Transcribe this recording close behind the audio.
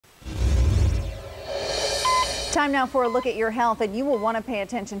Time now for a look at your health, and you will want to pay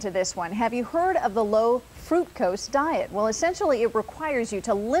attention to this one. Have you heard of the low fructose diet? Well, essentially it requires you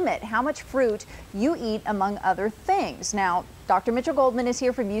to limit how much fruit you eat, among other things. Now, Dr. Mitchel Goldman is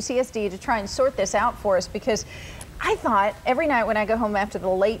here from UCSD to try and sort this out for us, because I thought every night when I go home after the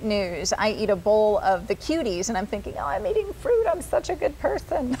late news, I eat a bowl of the cuties, and I'm thinking, oh, I'm eating fruit. I'm such a good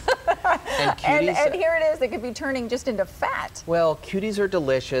person. And cuties, and here it is. They could be turning just into fat. Well, cuties are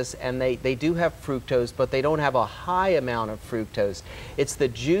delicious, and they do have fructose, but they don't have a high amount of fructose. It's the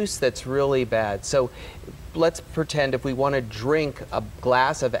juice that's really bad. So let's pretend if we want to drink a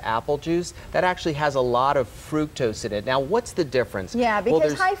glass of apple juice, that actually has a lot of fructose in it. Now, what's the difference? Yeah,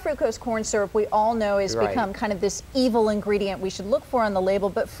 because high fructose corn syrup, we all know, has become kind of this evil ingredient we should look for on the label,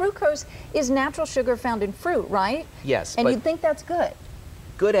 but fructose is natural sugar found in fruit, right? Yes. And you'd think that's good.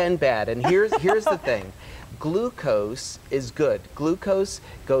 Good and bad, and here's the thing. Glucose is good. Glucose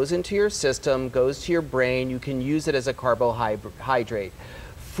goes into your system, goes to your brain. You can use it as a carbohydrate.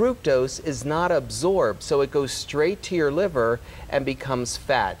 Fructose is not absorbed, so it goes straight to your liver and becomes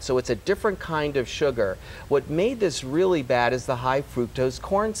fat. So it's a different kind of sugar. What made this really bad is the high fructose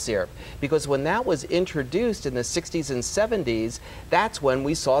corn syrup, because when that was introduced in the 60s and 70s, that's when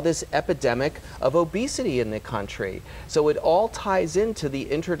we saw this epidemic of obesity in the country. So it all ties into the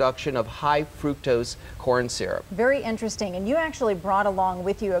introduction of high fructose corn syrup. Very interesting, and you actually brought along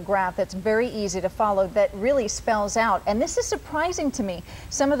with you a graph that's very easy to follow that really spells out, and this is surprising to me,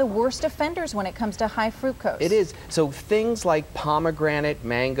 some of the worst offenders when it comes to high fructose. It is. So things like pomegranate,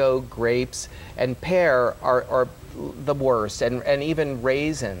 mango, grapes, and pear are the worst, and even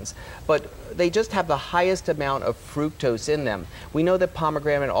raisins. But they just have the highest amount of fructose in them. We know that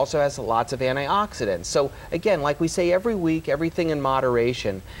pomegranate also has lots of antioxidants. So again, like we say every week, everything in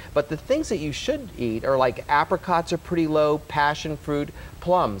moderation. But the things that you should eat are like apricots are pretty low, passion fruit,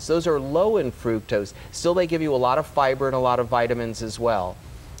 plums. Those are low in fructose. Still, they give you a lot of fiber and a lot of vitamins as well.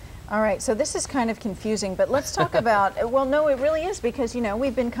 All right, so this is kind of confusing, but let's talk about, well, no, it really is, because, you know,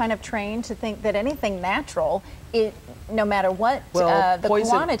 we've been kind of trained to think that anything natural, no matter what the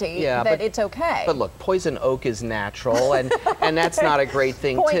quantity, that it's okay. But look, poison oak is natural, and that's not a great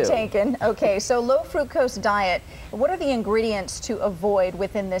thing, too. Point taken. Okay, so low fructose diet, what are the ingredients to avoid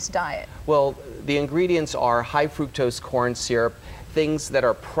within this diet? Well, the ingredients are high fructose corn syrup, things that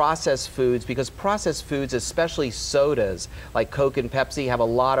are processed foods, because processed foods, especially sodas like Coke and Pepsi, have a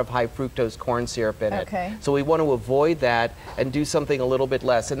lot of high fructose corn syrup in it. Okay. So we want to avoid that and do something a little bit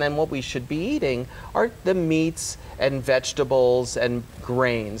less. And then what we should be eating are the meats and vegetables and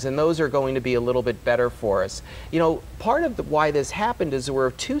grains, and those are going to be a little bit better for us. You know, part of why this happened is there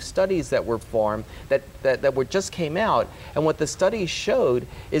were 2 studies that were formed that just came out, and what the studies showed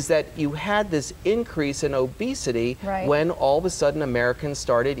is that you had this increase in obesity when all of a sudden Americans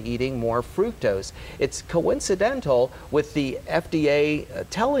started eating more fructose. It's coincidental with the FDA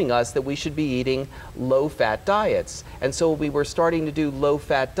telling us that we should be eating low-fat diets, and so we were starting to do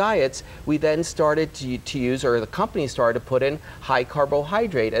low-fat diets. We then started to use, or the company started to put in high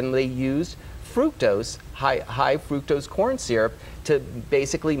carbohydrate, and they used fructose, high fructose corn syrup, to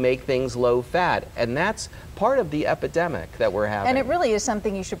basically make things low fat, and that's part of the epidemic that we're having. And it really is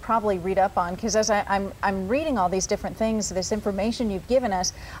something you should probably read up on, because as I'm reading all these different things, this information you've given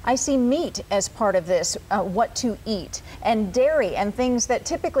us, I see meat as part of this, what to eat, and dairy, and things that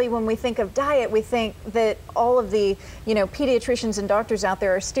typically when we think of diet, we think that all of the, you know, pediatricians and doctors out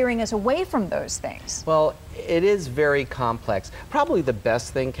there are steering us away from those things. Well, it is very complex. Probably the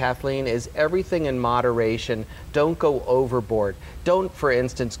best thing, Kathleen, is everything in moderation. Don't go overboard. Don't, for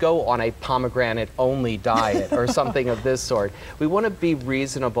instance, go on a pomegranate-only diet or something of this sort. We want to be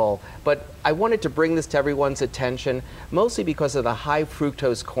reasonable, but I wanted to bring this to everyone's attention, mostly because of the high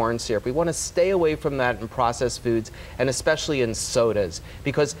fructose corn syrup. We want to stay away from that in processed foods, and especially in sodas,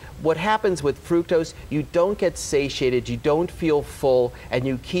 because what happens with fructose, you don't get satiated, you don't feel full, and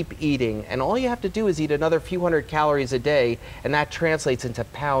you keep eating, and all you have to do is eat another few hundred calories a day, and that translates into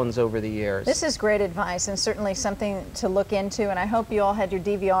pounds over the years. This is great advice, and certainly something to look into, and I hope you all had your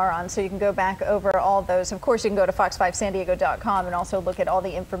DVR on so you can go back over all those. Of course, you can go to fox5sandiego.com and also look at all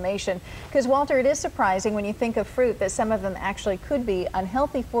the information. Because, Walter, it is surprising when you think of fruit that some of them actually could be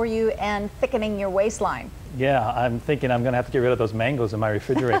unhealthy for you and thickening your waistline. Yeah, I'm thinking I'm going to have to get rid of those mangoes in my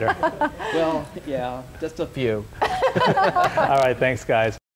refrigerator. Well, yeah, just a few. All right, thanks, guys.